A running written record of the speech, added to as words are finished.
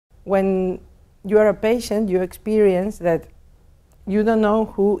when you are a patient, you experience that you don't know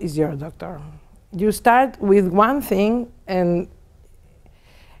who is your doctor. You start with one thing and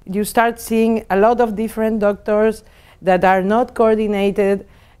you start seeing a lot of different doctors that are not coordinated.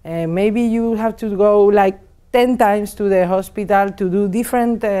 Maybe you have to go like 10 times to the hospital to do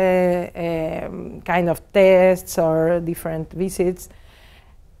different kind of tests or different visits.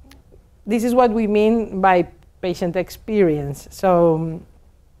 This is what we mean by patient experience. So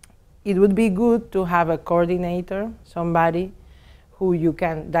it would be good to have a coordinator, somebody who you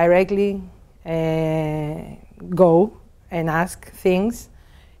can directly go and ask things.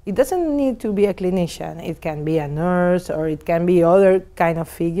 It doesn't need to be a clinician. It can be a nurse or it can be other kind of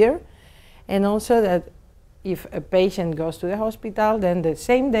figure. And also that if a patient goes to the hospital, then the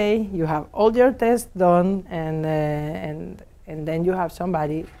same day you have all your tests done and then you have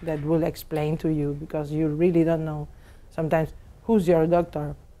somebody that will explain to you, because you really don't know sometimes who's your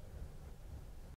doctor.